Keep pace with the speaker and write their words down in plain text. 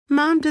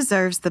Mom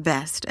deserves the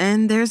best,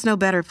 and there's no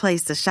better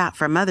place to shop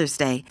for Mother's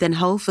Day than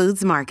Whole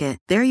Foods Market.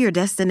 They're your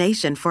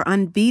destination for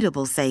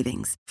unbeatable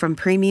savings, from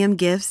premium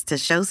gifts to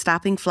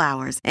show-stopping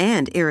flowers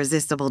and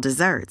irresistible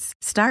desserts.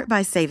 Start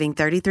by saving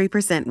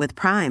 33% with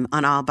Prime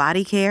on all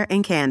body care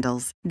and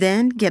candles.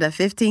 Then get a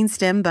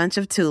 15-stem bunch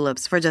of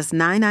tulips for just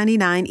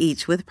 $9.99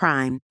 each with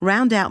Prime.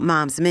 Round out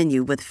Mom's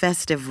menu with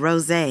festive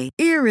rosé,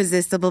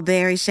 irresistible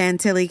berry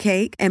chantilly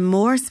cake, and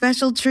more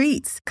special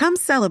treats. Come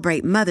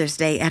celebrate Mother's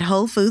Day at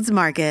Whole Foods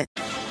Market.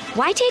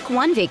 Why take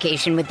one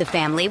vacation with the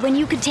family when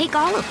you could take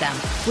all of them?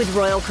 With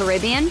Royal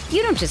Caribbean,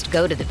 you don't just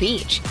go to the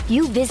beach.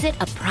 You visit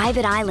a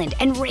private island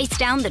and race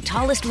down the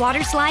tallest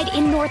water slide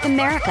in North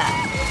America.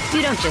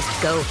 You don't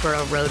just go for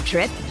a road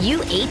trip. You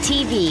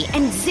ATV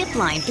and zip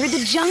line through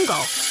the jungle.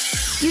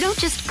 You don't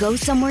just go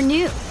somewhere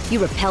new.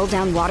 You rappel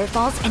down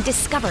waterfalls and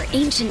discover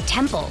ancient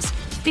temples.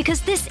 Because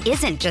this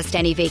isn't just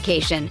any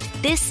vacation.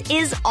 This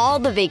is all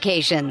the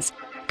vacations.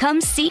 Come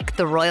seek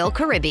the Royal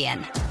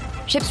Caribbean.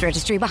 Ships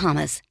Registry,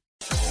 Bahamas.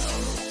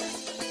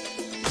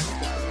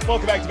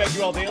 Welcome back to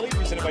BetQL Daily,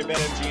 presented by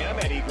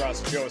BetMGM. Eddie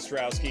Gross, Joe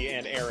Ostrowski,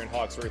 and Aaron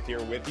Hawksworth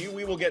here with you.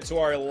 We will get to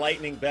our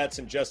lightning bets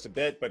in just a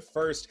bit, but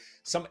first,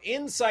 some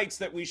insights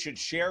that we should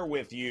share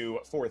with you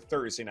for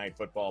Thursday Night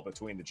Football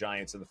between the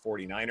Giants and the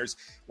 49ers.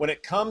 When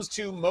it comes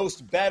to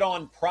most bet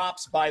on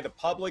props by the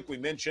public, we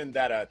mentioned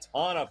that a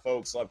ton of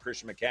folks love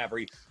Christian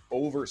McCaffrey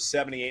over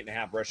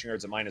 78.5 rushing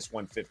yards at minus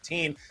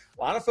 115.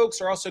 A lot of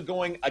folks are also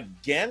going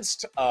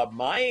against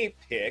my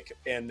pick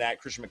in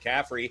that Christian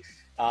McCaffrey.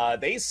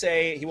 They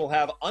say he will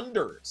have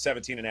under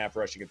 17.5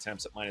 rushing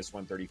attempts at minus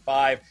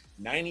 135.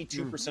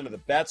 92% of the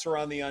bets are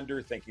on the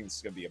under, thinking this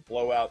is going to be a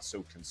blowout,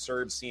 so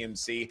conserve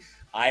CMC.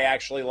 I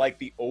actually like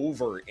the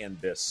over in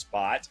this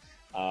spot.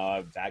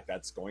 In fact,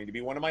 that's going to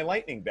be one of my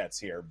lightning bets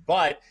here.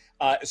 But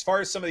as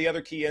far as some of the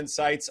other key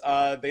insights,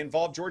 they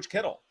involve George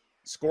Kittle.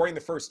 Scoring the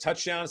first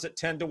touchdown is at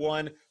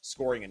 10-1.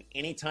 Scoring an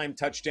anytime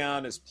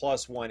touchdown is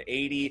plus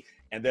 180.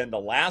 And then the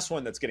last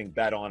one that's getting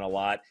bet on a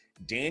lot,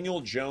 Daniel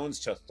Jones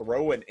to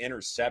throw an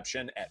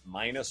interception at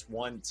minus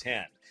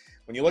 110.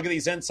 When you look at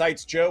these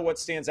insights, Joe, what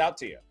stands out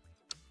to you?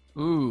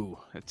 Ooh,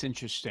 that's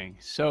interesting.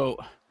 So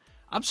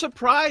I'm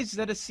surprised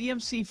that a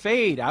CMC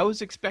fade. I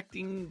was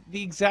expecting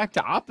the exact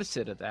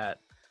opposite of that.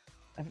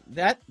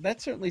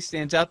 That certainly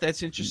stands out.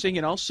 That's interesting.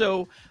 And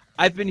also,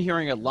 I've been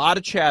hearing a lot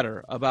of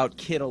chatter about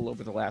Kittle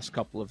over the last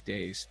couple of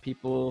days.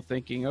 People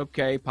thinking,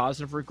 okay,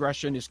 positive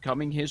regression is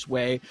coming his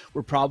way.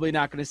 We're probably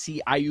not going to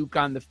see Ayuk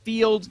on the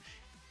field,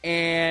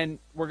 and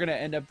we're going to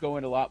end up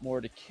going a lot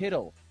more to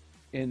Kittle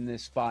in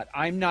this spot.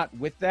 I'm not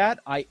with that.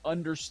 I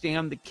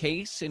understand the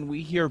case, and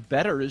we hear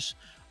bettors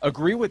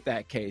agree with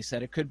that case,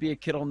 that it could be a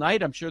Kittle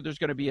night. I'm sure there's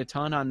going to be a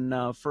ton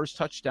on first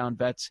touchdown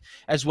bets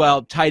as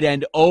well. Tight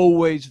end,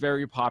 always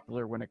very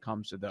popular when it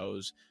comes to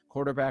those.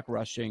 Quarterback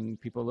rushing,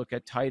 people look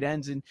at tight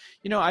ends, and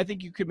I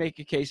think you could make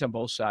a case on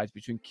both sides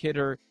between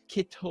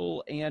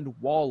Kittle and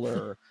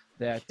Waller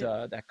that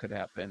that could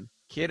happen.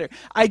 Kidder,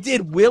 I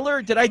did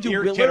Willer. Did I do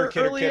Willer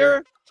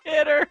earlier?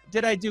 Kidder.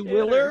 Did I do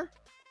Willer?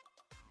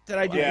 Did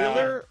I do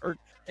Willer or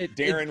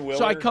Darren Willer?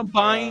 So I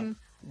combine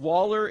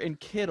Waller and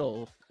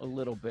Kittle a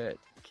little bit.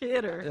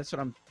 Kidder. That's what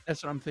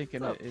I'm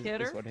thinking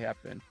is what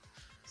happened.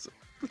 So,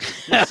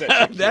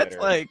 that's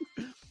like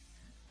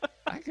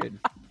I could.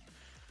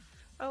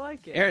 I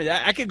like it. Aaron,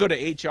 I could go to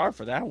HR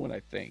for that one,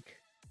 I think.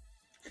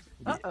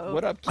 Uh-oh.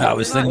 What up, Kid? I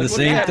was thinking the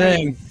same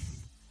thing.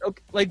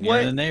 Okay, like what?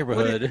 In the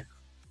neighborhood.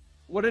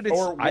 What did it?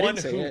 Or one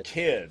who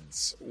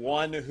kids,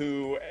 one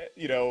who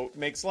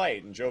makes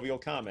light and jovial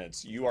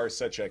comments. You are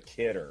such a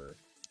kidder.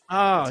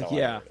 Oh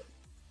yeah,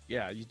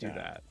 you do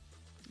that.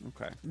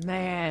 Okay,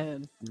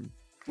 man.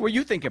 What were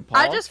you thinking,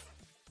 Paul?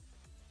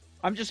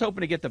 I'm just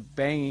hoping to get the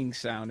banging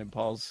sound in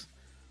Paul's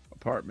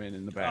apartment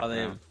in the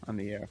background on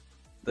the air.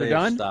 They're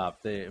done?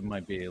 Stopped. It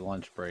might be a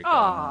lunch break.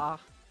 Aww.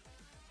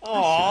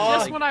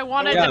 Just when I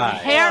wanted to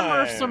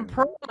hammer some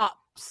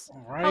props.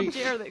 Right. How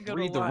dare they go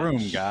Read to lunch? the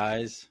room,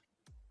 guys.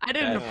 I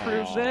didn't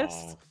approve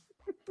this.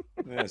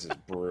 This is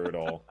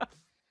brutal.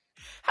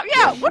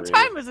 What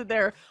time is it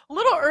there? A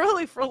little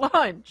early for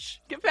lunch.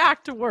 Get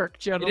back to work,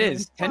 gentlemen. It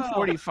is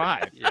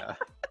 10:45. Yeah.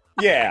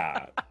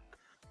 Yeah.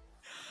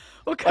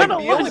 What kind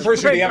of the only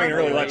person to be having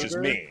early lunch is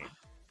me.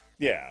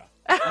 Yeah.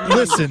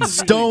 Listen,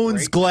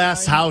 Stone's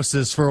Glass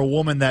Houses for a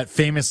woman that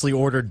famously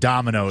ordered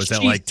Domino's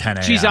at like 10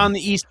 a.m. She's on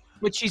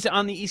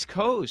the East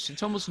Coast.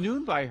 It's almost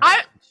noon by her.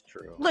 It's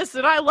true.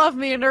 Listen, I love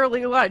me an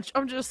early lunch.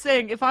 I'm just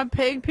saying, if I'm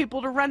paying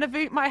people to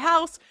renovate my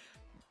house,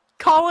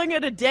 calling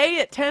it a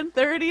day at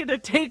 10:30 to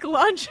take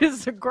lunch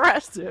is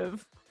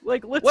aggressive.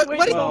 Like, let's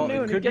wait till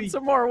noon and get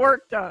some more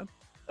work done.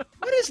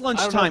 What is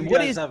lunchtime?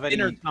 What is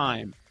dinner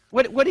time?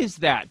 What is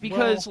that?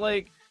 Because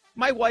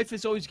my wife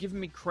is always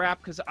giving me crap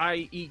because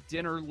I eat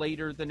dinner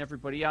later than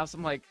everybody else.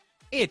 I'm like,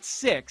 it's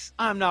 6.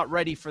 I'm not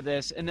ready for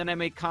this. And then I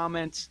make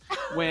comments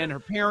when her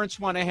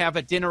parents want to have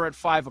a dinner at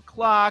 5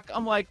 o'clock.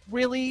 I'm like,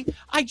 really?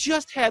 I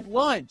just had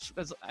lunch.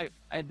 Because I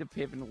end up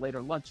having a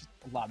later lunch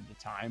a lot of the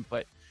time.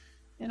 But,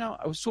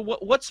 so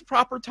what's the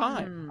proper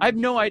time? I have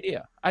no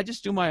idea. I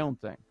just do my own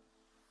thing.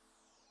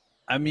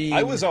 I mean,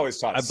 I was always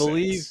taught I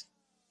believe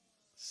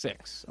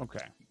 6.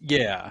 Okay.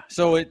 Yeah.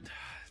 So it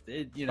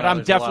but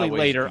I'm definitely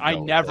later. I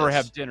never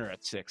have have dinner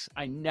at 6.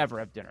 I never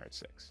have dinner at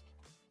 6.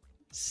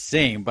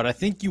 Same, but I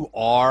think you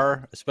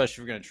are, especially if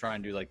you're going to try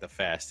and do like the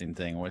fasting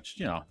thing,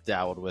 which,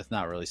 dabbled with,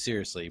 not really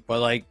seriously, but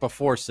like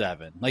before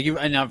 7.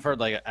 And I've heard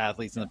like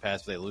athletes in the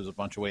past, if they lose a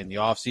bunch of weight in the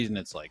off season,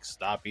 it's like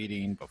stop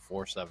eating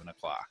before 7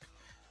 o'clock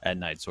at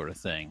night sort of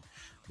thing.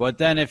 But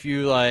then if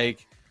you we're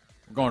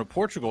going to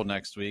Portugal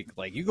next week,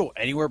 like you go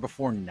anywhere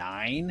before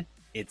 9,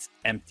 it's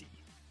empty.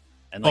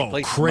 And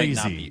places crazy.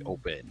 might not be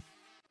open.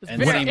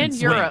 And in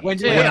Europe.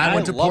 When I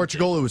went to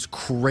Portugal, it was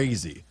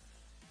crazy.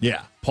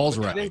 Yeah, Paul's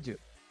right. They do.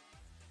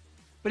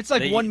 But it's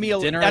like one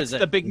meal. That's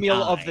the big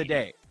meal of the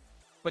day.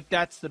 But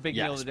that's the big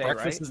meal of the day,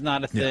 breakfast right? is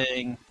not a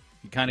thing.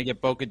 You kind of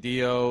get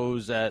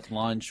bocadillos at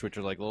lunch, which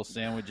are like little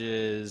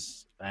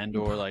sandwiches,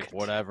 or like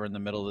whatever in the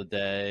middle of the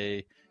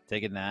day.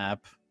 Take a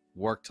nap,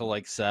 work till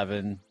like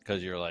 7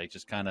 because you're like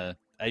just kind of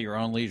at your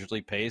own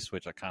leisurely pace,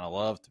 which I kind of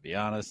love, to be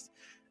honest.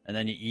 And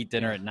then you eat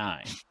dinner at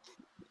 9.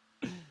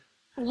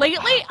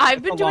 Lately,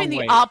 I've been doing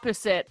the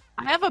opposite.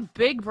 I have a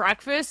big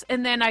breakfast,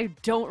 and then I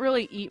don't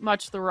really eat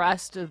much the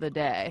rest of the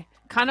day.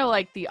 Kind of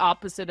like the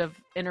opposite of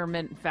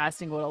intermittent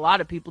fasting, what a lot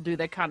of people do.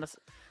 They kind of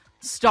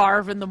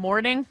starve in the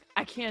morning.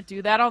 I can't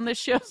do that on this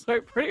show, so I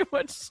pretty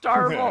much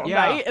starve all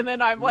night, and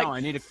then I'm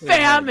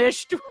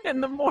famished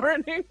in the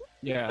morning.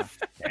 Yeah.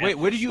 Wait,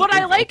 what do you? But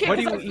I like it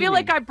because I feel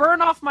like I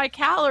burn off my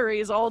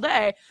calories all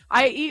day.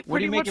 I eat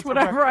pretty much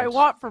whatever I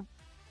want for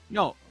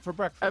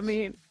breakfast. I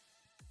mean,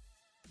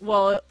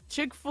 well,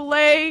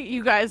 Chick-fil-A,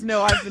 you guys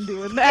know I've been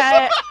doing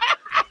that.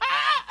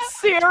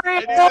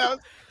 Cereal.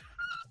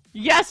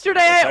 Yesterday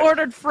I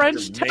ordered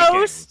French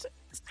toast,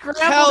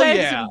 scrambled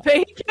eggs, and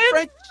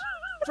bacon.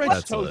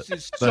 French toast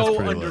is so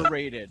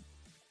underrated.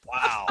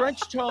 Wow.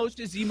 French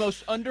toast is the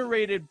most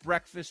underrated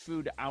breakfast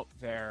food out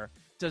there.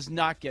 Does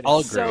not get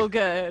it. So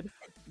good.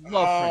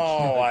 Love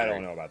French toast. I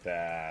don't know about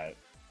that.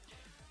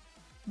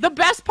 The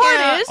best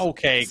part is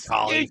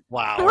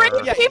cauliflower.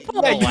 3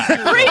 people.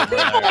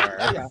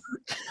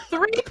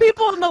 3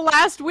 people in the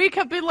last week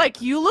have been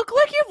like, "You look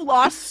like you've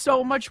lost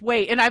so much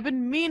weight," and I've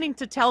been meaning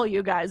to tell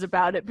you guys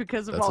about it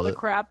because of all the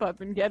crap I've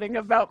been getting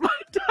about my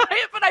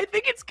diet. But I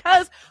think it's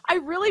because I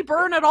really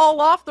burn it all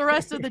off the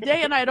rest of the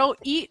day, and I don't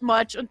eat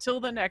much until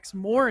the next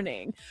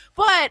morning.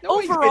 But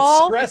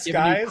overall, it's stress,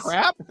 guys.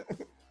 Crap.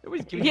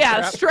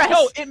 Stress.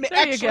 No, it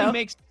actually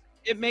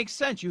makes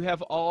sense. You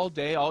have all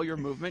day, all your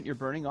movement, you're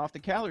burning off the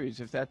calories.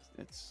 If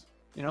it's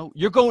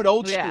you're going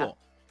old school.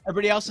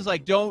 Everybody else is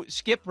like, don't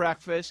skip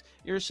breakfast.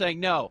 You're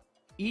saying, no,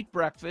 eat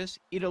breakfast,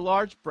 eat a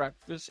large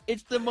breakfast.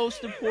 It's the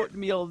most important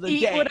meal of the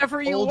day. Eat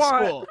whatever you old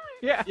want. School.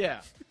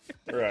 Yeah.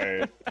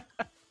 Right.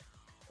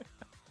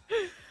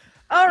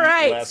 All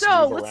right,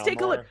 so let's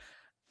take a look.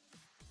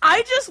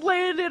 I just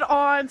landed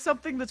on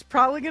something that's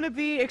probably going to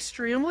be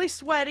extremely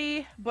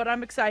sweaty, but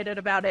I'm excited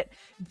about it.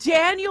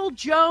 Daniel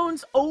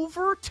Jones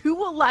over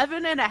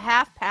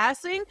 211.5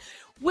 passing.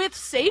 With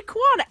Saquon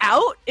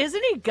out,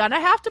 isn't he going to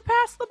have to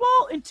pass the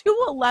ball in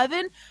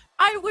 211?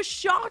 I was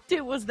shocked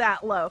it was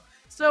that low.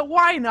 So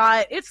why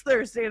not? It's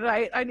Thursday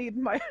night. I need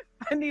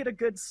a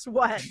good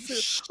sweat.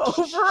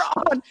 Over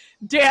on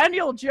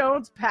Daniel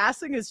Jones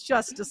passing is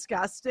just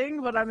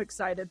disgusting, but I'm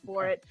excited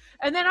for it.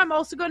 And then I'm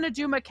also going to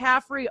do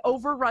McCaffrey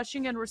over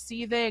rushing and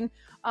receiving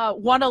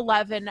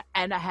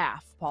 111.5,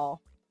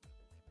 Paul.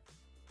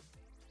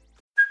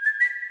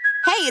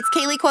 Hey, it's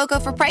Kaylee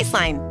Cuoco for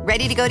Priceline.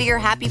 Ready to go to your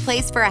happy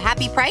place for a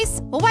happy price?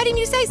 Well, why didn't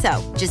you say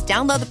so? Just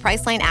download the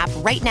Priceline app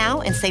right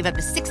now and save up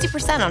to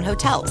 60% on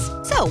hotels.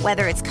 So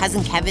whether it's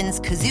Cousin Kevin's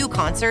Kazoo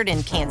Concert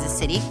in Kansas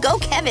City, go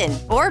Kevin,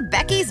 or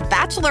Becky's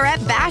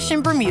Bachelorette Bash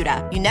in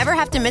Bermuda, you never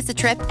have to miss a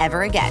trip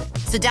ever again.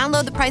 So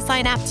download the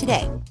Priceline app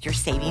today. Your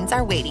savings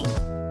are waiting.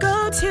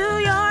 Go to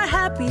your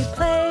happy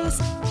place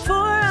for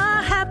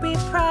a happy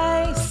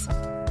price.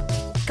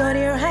 Go to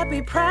your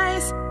happy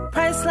price,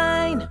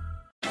 Priceline.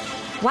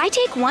 Why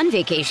take one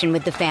vacation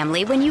with the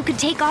family when you could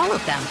take all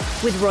of them?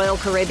 With Royal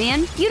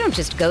Caribbean, you don't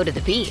just go to the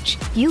beach.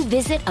 You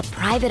visit a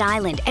private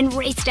island and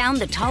race down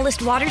the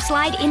tallest water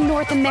slide in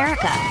North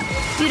America.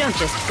 You don't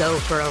just go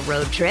for a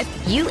road trip.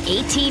 You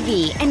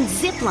ATV and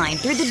zip line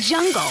through the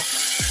jungle.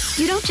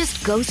 You don't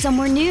just go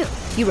somewhere new.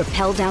 You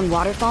rappel down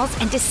waterfalls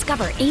and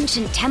discover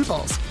ancient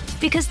temples.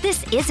 Because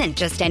this isn't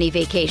just any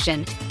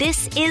vacation.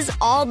 This is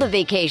all the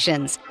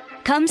vacations.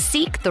 Come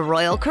seek the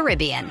Royal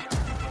Caribbean.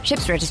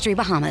 Ships Registry,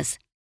 Bahamas.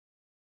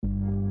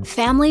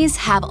 Families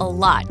have a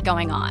lot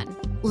going on.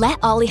 Let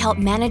Ollie help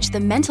manage the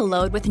mental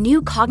load with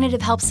new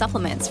cognitive help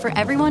supplements for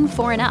everyone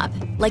 4 and up,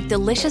 like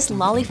delicious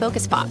Lolly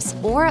Focus Pops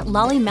or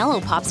Lolly Mellow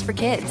Pops for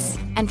kids.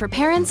 And for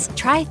parents,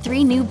 try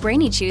 3 new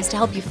Brainy Chews to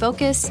help you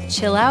focus,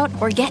 chill out,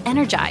 or get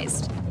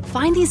energized.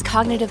 Find these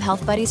cognitive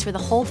health buddies for the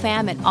whole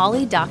fam at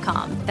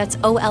ollie.com. That's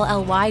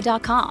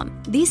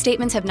OLLY.com. These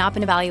statements have not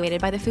been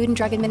evaluated by the Food and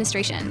Drug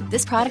Administration.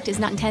 This product is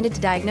not intended to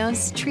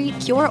diagnose, treat,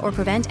 cure, or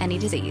prevent any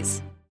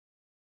disease.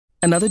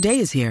 Another day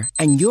is here,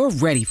 and you're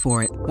ready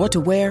for it. What to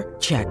wear?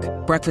 Check.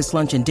 Breakfast,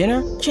 lunch, and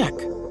dinner? Check.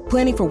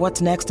 Planning for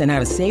what's next and how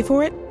to save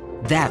for it?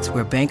 That's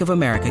where Bank of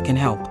America can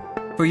help.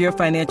 For your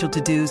financial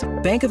to-dos,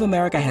 Bank of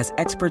America has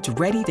experts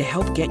ready to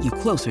help get you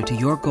closer to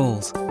your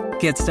goals.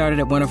 Get started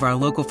at one of our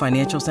local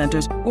financial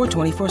centers or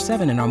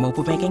 24/7 in our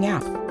mobile banking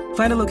app.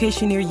 Find a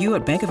location near you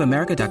at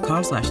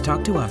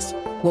bankofamerica.com/talktous.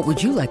 What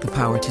would you like the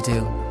power to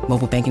do?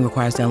 Mobile banking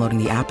requires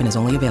downloading the app and is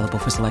only available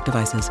for select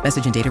devices.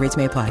 Message and data rates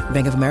may apply.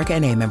 Bank of America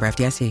NA, member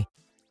FDIC.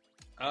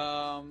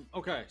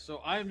 Okay,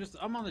 so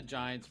I'm on the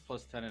Giants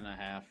plus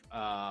 10.5.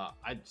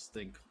 I just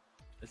think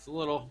it's a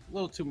little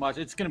too much.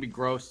 It's gonna be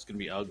gross. It's gonna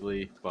be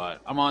ugly,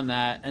 but I'm on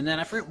that. And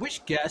then I forget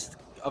which guest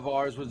of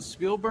ours was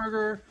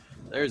Spielberger.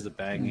 There's the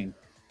banging.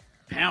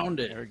 Pound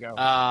it. There we go.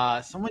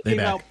 Someone gave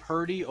out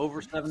Purdy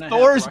over 7.5.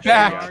 Thor's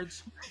back.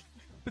 Yards.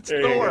 It's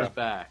Thor's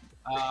back.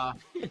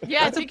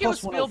 Yeah, I think it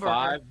was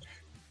Spielberger.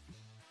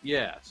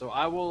 Yeah, so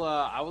I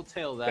will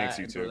tail that. Thanks,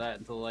 you and too. throw that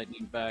into the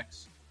Lightning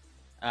backs.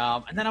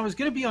 And then I was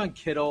gonna be on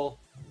Kittle,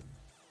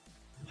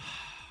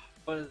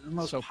 but the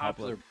most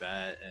popular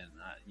bet,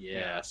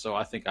 and so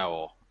I think I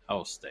will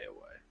stay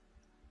away.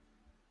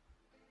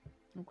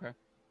 Okay.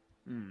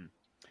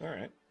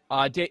 All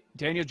right.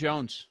 Daniel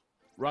Jones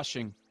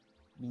rushing.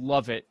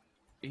 Love it.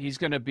 He's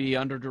going to be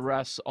under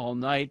duress all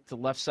night. The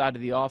left side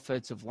of the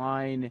offensive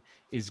line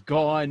is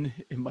gone.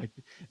 It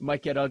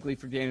might get ugly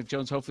for Daniel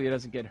Jones. Hopefully he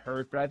doesn't get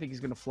hurt, but I think he's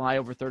going to fly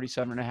over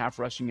 37.5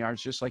 rushing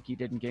yards just like he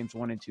did in games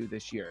 1 and 2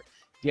 this year.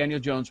 Daniel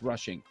Jones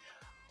rushing.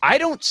 I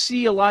don't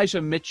see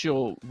Elijah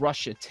Mitchell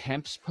rush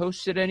attempts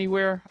posted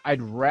anywhere.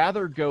 I'd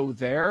rather go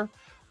there,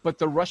 but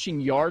the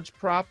rushing yards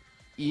prop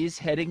is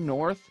heading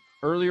north.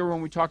 Earlier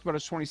when we talked about it,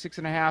 it's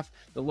 26.5.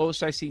 The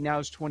lowest I see now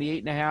is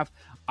 28.5.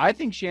 I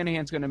think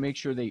Shanahan's going to make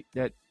sure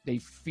that they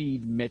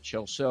feed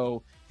Mitchell.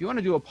 So if you want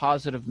to do a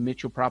positive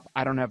Mitchell prop,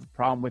 I don't have a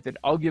problem with it.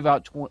 I'll give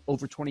out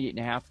over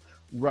 28.5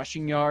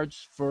 rushing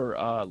yards for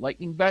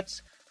Lightning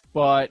bets,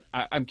 but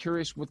I'm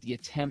curious what the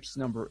attempts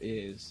number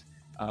is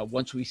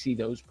once we see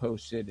those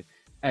posted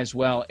as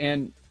well.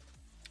 And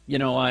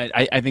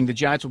I think the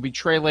Giants will be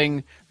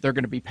trailing. They're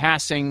going to be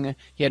passing.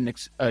 He had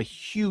a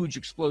huge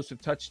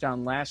explosive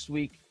touchdown last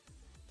week.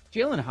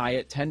 Jalen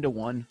Hyatt,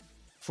 10-1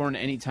 for an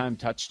anytime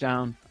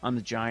touchdown on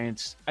the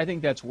Giants. I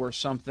think that's worth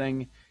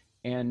something.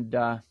 And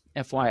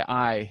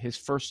FYI, his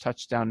first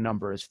touchdown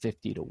number is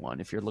 50-1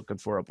 if you're looking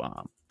for a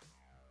bomb.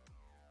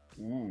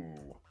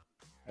 Ooh,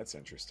 that's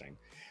interesting.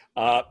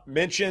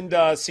 Mentioned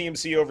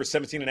CMC over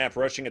 17.5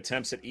 rushing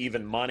attempts at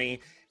even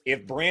money.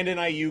 If Brandon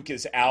Ayuk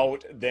is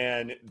out,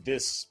 then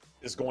this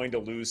is going to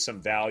lose some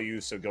value,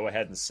 so go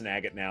ahead and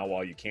snag it now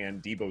while you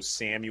can. Deebo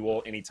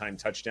Samuel, anytime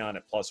touchdown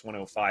at plus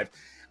 105.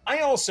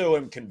 I also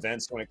am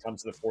convinced when it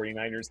comes to the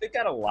 49ers, they've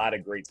got a lot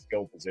of great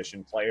skill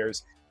position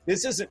players.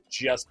 This isn't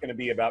just going to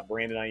be about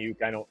Brandon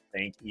Ayuk, I don't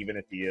think, even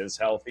if he is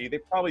healthy. They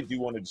probably do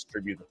want to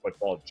distribute the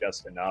football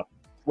just enough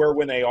where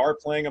when they are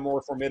playing a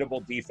more formidable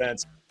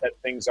defense, that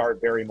things are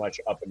very much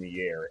up in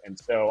the air. And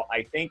so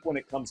I think when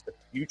it comes to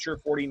future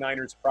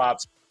 49ers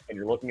props, and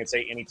you're looking at,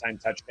 say, anytime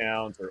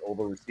touchdowns or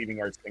over receiving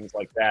yards, things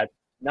like that,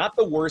 not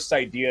the worst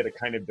idea to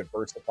kind of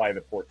diversify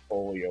the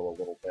portfolio a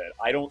little bit.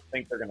 I don't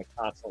think they're going to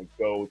constantly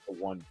go to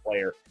one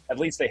player. At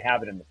least they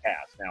have it in the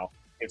past. Now,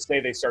 if, say,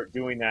 they start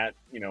doing that,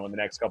 in the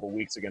next couple of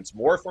weeks against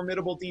more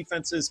formidable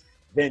defenses,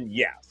 then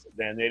yes,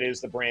 then it is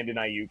the Brandon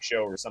Ayuk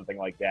show or something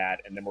like that,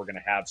 and then we're going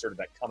to have sort of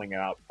that coming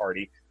out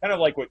party, kind of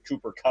like what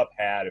Cooper Kupp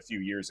had a few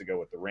years ago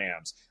with the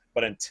Rams.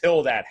 But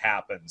until that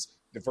happens,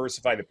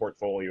 diversify the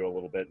portfolio a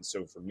little bit. And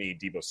so for me,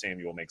 Deebo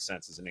Samuel makes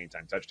sense as an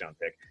anytime touchdown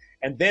pick.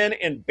 And then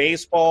in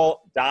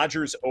baseball,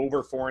 Dodgers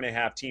over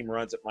 4.5 team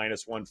runs at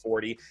minus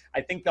 140.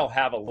 I think they'll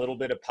have a little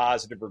bit of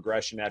positive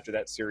regression after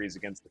that series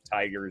against the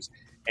Tigers.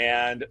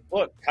 And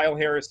look, Kyle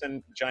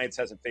Harrison, the Giants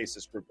hasn't faced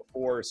this group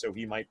before, so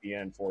he might be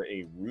in for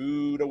a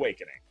rude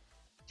awakening.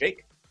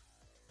 Jake?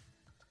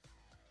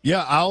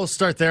 Yeah, I'll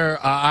start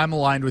there. I'm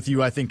aligned with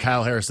you. I think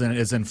Kyle Harrison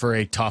is in for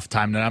a tough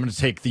time, and I'm going to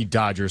take the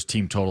Dodgers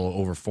team total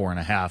over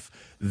 4.5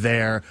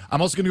 there.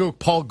 I'm also going to go with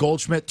Paul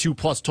Goldschmidt,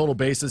 2+ total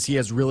bases. He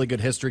has really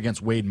good history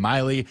against Wade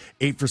Miley,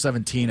 8 for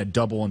 17, a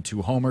double and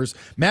 2 homers.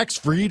 Max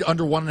Fried,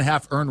 under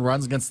 1.5 earned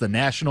runs against the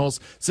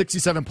Nationals,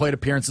 67 plate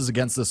appearances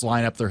against this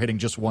lineup. They're hitting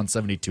just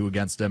 172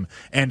 against him,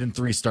 and in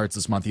 3 starts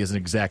this month, he has an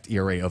exact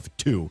ERA of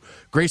 2.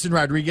 Grayson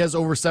Rodriguez,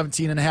 over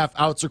 17.5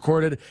 outs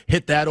recorded,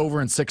 hit that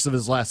over in 6 of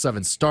his last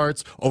 7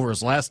 starts. Over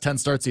his last 10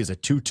 starts, he has a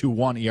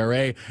 2.21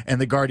 ERA, and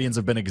the Guardians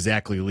have been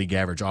exactly league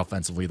average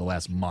offensively the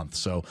last month.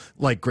 So,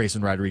 like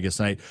Grayson Rodriguez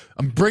tonight,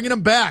 I'm bringing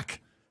him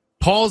back.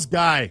 Paul's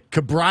guy,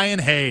 Cabrian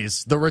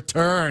Hayes, the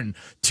return,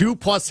 2+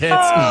 hits.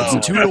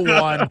 It's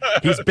 2-1.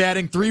 He's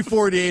batting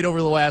 .348 over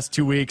the last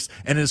 2 weeks,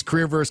 and his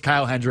career versus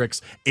Kyle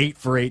Hendricks, 8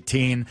 for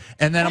 18.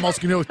 And then I'm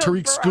also going to go with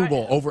Tariq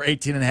Skubal, over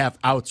 18.5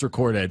 outs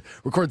recorded.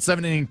 Recorded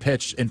 7-inning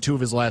pitch in 2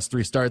 of his last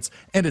 3 starts,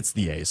 and it's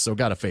the A's, so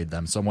got to fade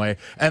them some way.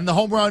 And the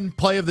home run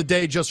play of the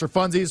day, just for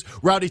funsies,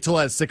 Rowdy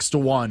Tellez,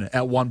 6-1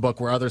 at one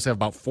book, where others have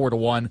about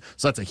 4-1,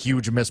 so that's a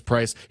huge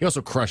misprice. He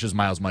also crushes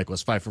Miles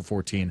Michaelis, 5 for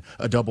 14,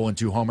 a double and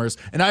 2 homers.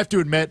 And I have to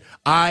admit,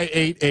 I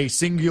ate a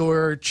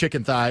singular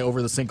chicken thigh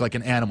over the sink like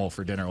an animal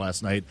for dinner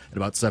last night at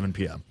about 7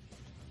 p.m.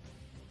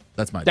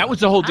 That's my. That was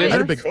the whole dinner. I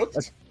had a big,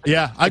 Cooked?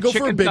 yeah, I go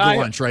for a big thigh?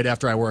 lunch right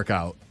after I work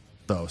out,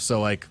 though. So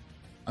like,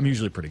 I'm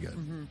usually pretty good.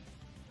 Mm-hmm.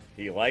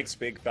 He likes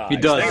big thighs. He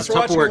does. Thanks for Tupperware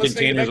watching and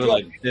listening. containers are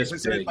like this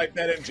Presented big. by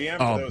BetMGM.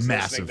 Oh, For those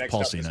massive listening, next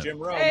pulsing up is it. Jim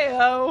Rome.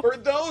 Heyo. For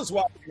those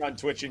watching on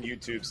Twitch and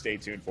YouTube, stay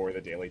tuned for the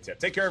Daily Tip.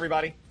 Take care,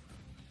 everybody.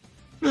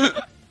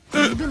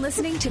 You've been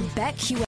listening to BetQL.